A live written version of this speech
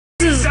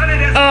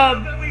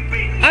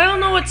I don't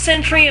know what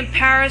century in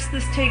Paris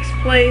this takes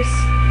place.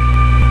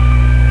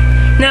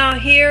 Now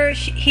here,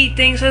 he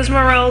thinks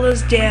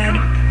Esmeralda's dead.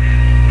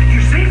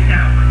 You're safe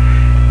now.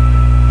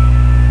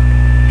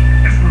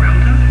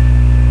 Esmeralda?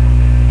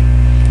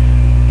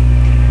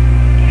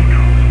 Oh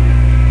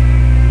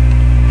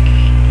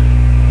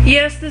no.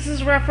 Yes, this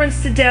is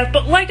reference to death,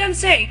 but like I'm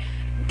saying,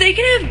 they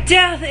can have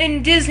death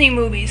in Disney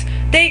movies.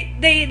 They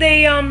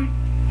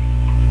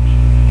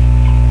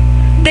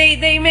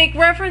make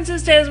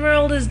references to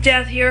Esmeralda's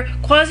death here.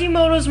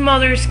 Quasimodo's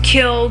mother's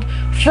killed.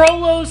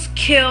 Frollo's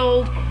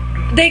killed.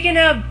 They can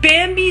have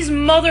Bambi's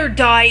mother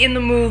die in the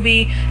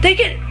movie.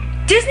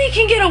 Disney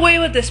can get away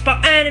with this,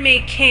 but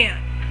anime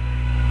can't.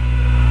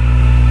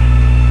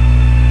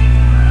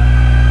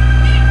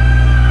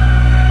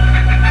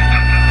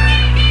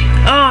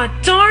 Ah,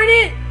 darn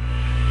it!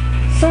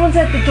 Someone's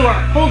at the door.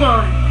 Hold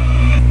on.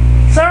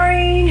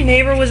 Sorry,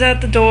 neighbor was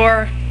at the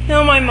door.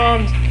 Now my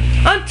mom's.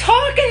 I'm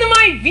talking to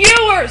my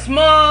viewers,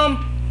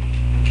 Mom!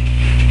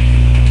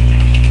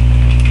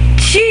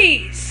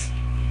 Jeez!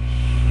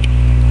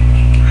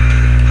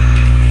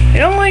 I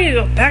don't want you to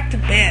go back to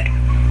bed.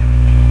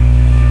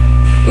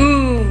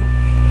 Ooh,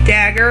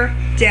 dagger.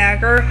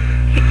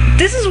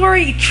 This is where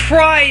he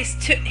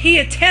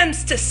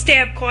attempts to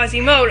stab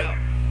Quasimodo. It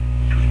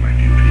was my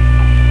duty.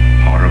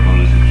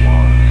 Horrible as it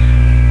was.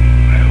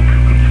 I hope you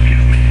can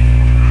forgive me.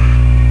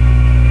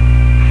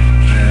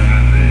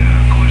 There,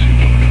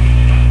 Quasimodo.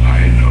 I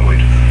know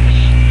it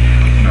hurts.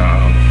 But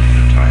now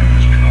the time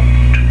has come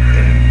to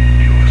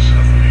end your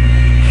suffering.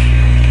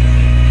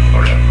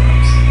 Forever.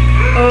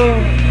 Oh.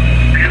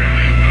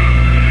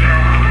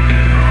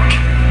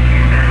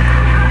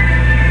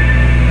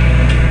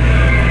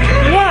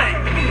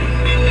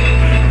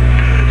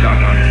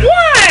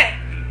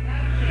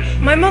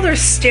 My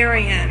mother's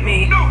staring at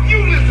me. No,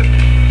 you listen.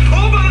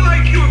 All my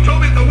life you have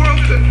told me that the world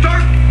is a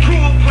dark,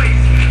 cruel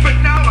place. But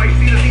now I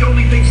see that the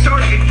only thing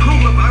dark and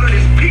cruel about it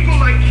is people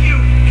like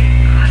you.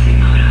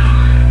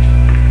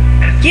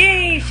 Quasimodo.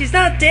 Yay, she's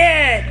not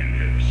dead.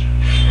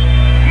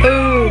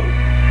 Ooh.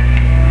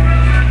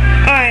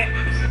 Alright,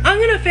 I'm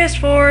gonna fast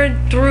forward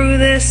through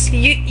this.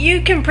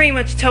 You can pretty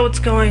much tell what's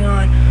going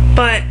on.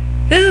 But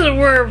this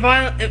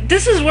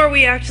is where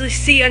we actually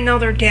see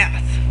another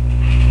death.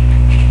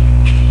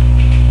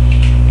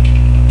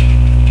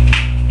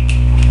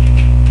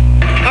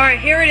 Alright,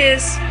 here it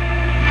is.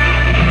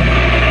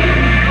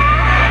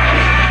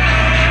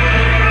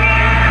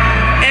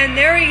 And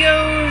there he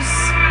goes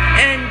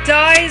and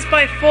dies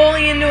by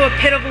falling into a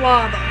pit of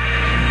lava.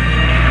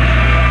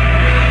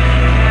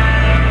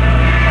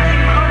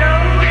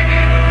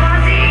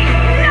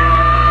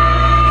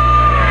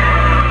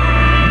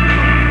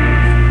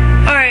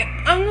 Alright,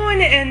 I'm going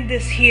to end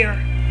this here.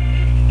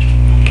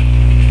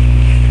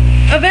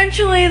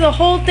 Eventually, the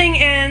whole thing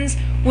ends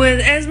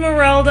with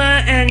Esmeralda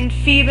and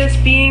Phoebus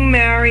being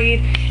married.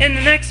 In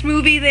the next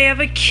movie, they have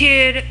a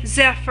kid,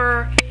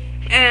 Zephyr,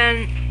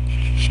 and...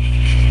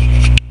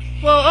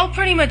 well, I'll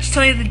pretty much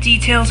tell you the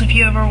details if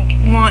you ever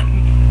want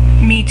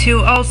me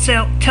to. I'll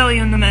tell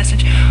you in the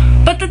message.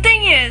 But the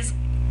thing is,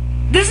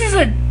 this is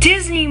a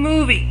Disney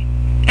movie,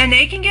 and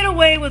they can get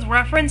away with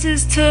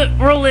references to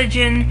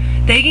religion,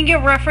 they can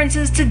get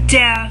references to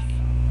death,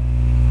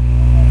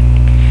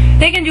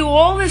 they can do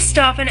all this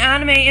stuff, and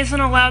anime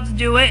isn't allowed to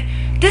do it.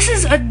 This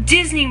is a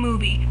Disney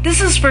movie. This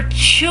is for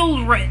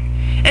children.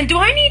 And do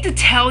I need to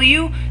tell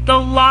you the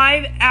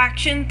live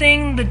action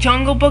thing, the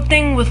Jungle Book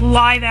thing with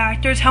live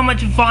actors, how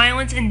much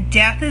violence and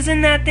death is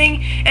in that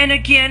thing? And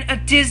again, a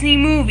Disney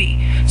movie.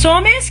 So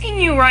I'm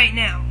asking you right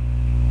now,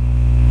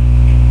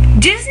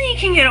 Disney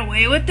can get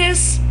away with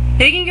this.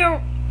 They can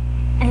get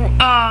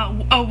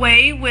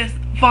away with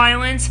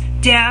violence,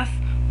 death,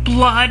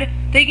 blood.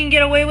 They can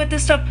get away with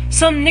this stuff.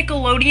 Some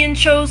Nickelodeon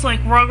shows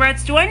like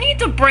Rugrats. Do I need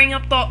to bring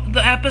up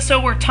the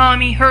episode where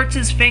Tommy hurts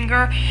his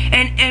finger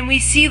and we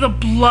see the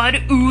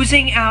blood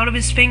oozing out of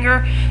his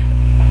finger?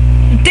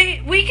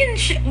 We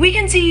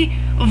can see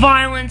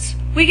violence.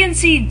 We can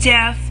see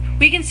death.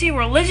 We can see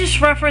religious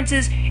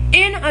references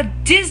in a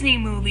Disney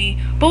movie,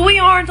 but we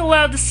aren't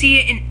allowed to see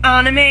it in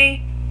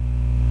anime.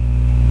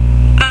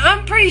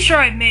 I'm pretty sure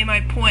I've made my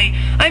point.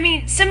 I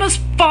mean, Simba's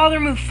father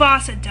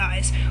Mufasa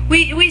dies.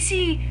 We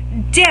see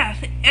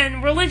death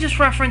and religious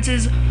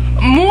references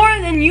more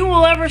than you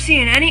will ever see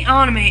in any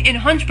anime in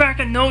Hunchback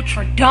of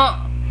Notre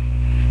Dame.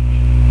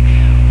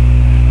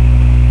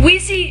 We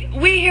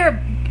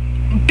hear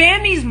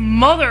Bambi's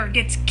mother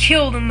gets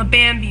killed in the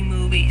Bambi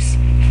movies.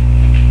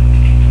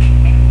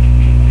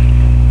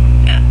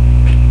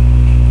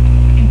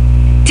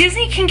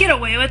 Disney can get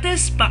away with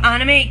this, but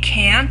anime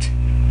can't.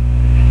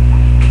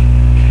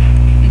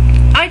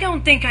 I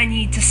don't think I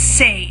need to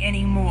say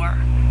anymore.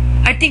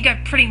 I think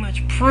I've pretty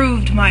much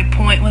proved my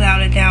point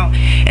without a doubt.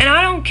 And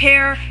I don't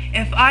care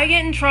if I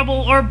get in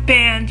trouble or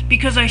banned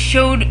because I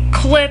showed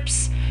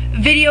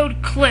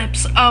videoed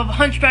clips of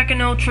Hunchback of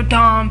Notre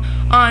Dame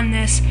on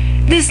this.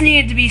 This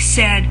needed to be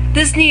said.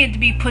 This needed to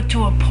be put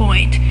to a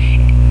point.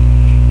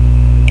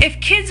 if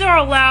kids are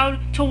allowed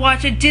to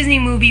watch a Disney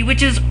movie,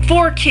 which is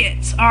for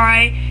kids,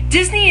 alright?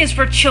 Disney is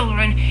for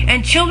children,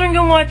 and children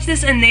can watch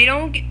this and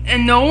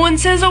and no one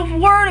says a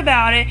word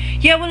about it,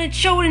 yet when it's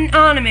shown in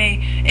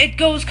anime, it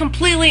goes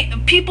completely,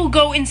 people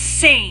go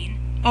insane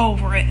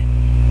over it.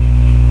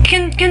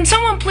 Can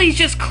someone please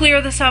just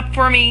clear this up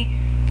for me?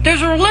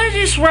 There's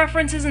religious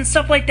references and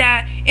stuff like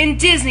that in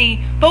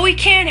Disney, but we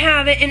can't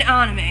have it in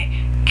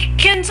anime.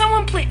 Can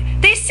someone please,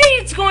 they say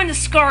it's going to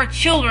scar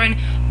children,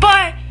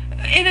 but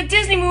in a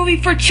Disney movie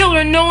for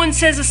children, no one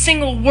says a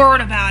single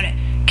word about it.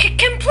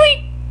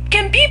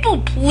 Can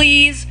people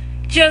please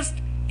just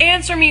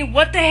answer me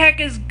what the heck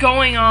is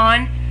going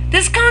on?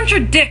 This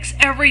contradicts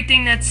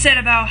everything that's said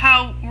about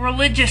how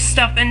religious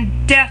stuff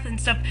and death and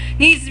stuff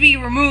needs to be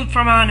removed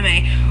from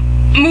anime.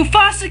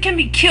 Mufasa can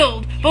be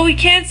killed, but we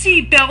can't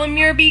see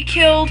Bellemere be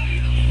killed.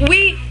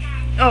 We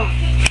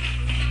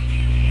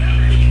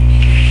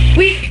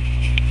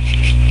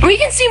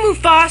can see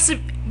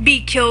Mufasa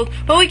be killed,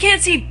 but we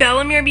can't see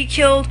Bellemere be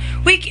killed.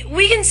 We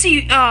can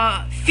see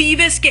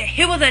Phoebus get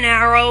hit with an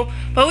arrow,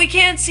 but we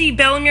can't see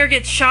Bellemere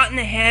get shot in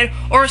the head,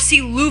 or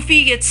see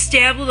Luffy get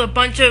stabbed with a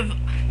bunch of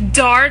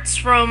darts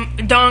from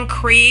Don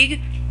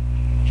Krieg.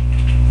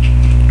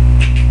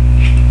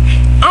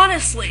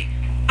 Honestly,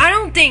 I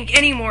don't think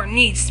any more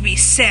needs to be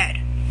said.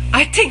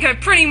 I think I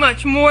pretty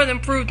much more than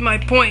proved my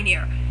point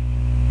here.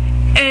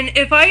 And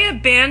if I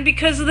get banned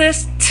because of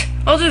this,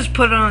 I'll just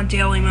put it on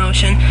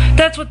Dailymotion.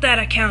 That's what that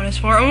account is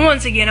for. And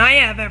once again, I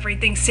have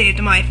everything saved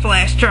to my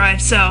flash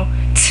drive, so...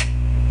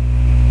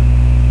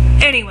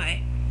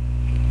 Anyway.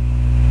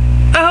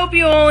 I hope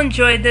you all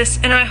enjoyed this,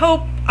 and I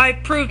hope I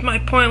proved my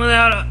point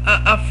without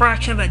a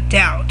fraction of a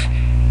doubt.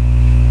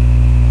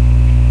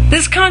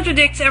 This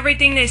contradicts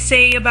everything they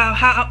say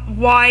about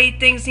why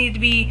things need to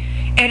be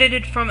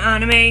edited from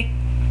anime.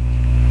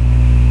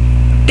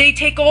 They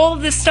take all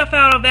of this stuff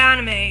out of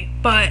anime,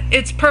 but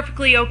it's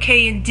perfectly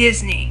okay in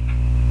Disney.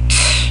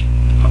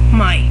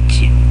 My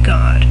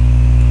God.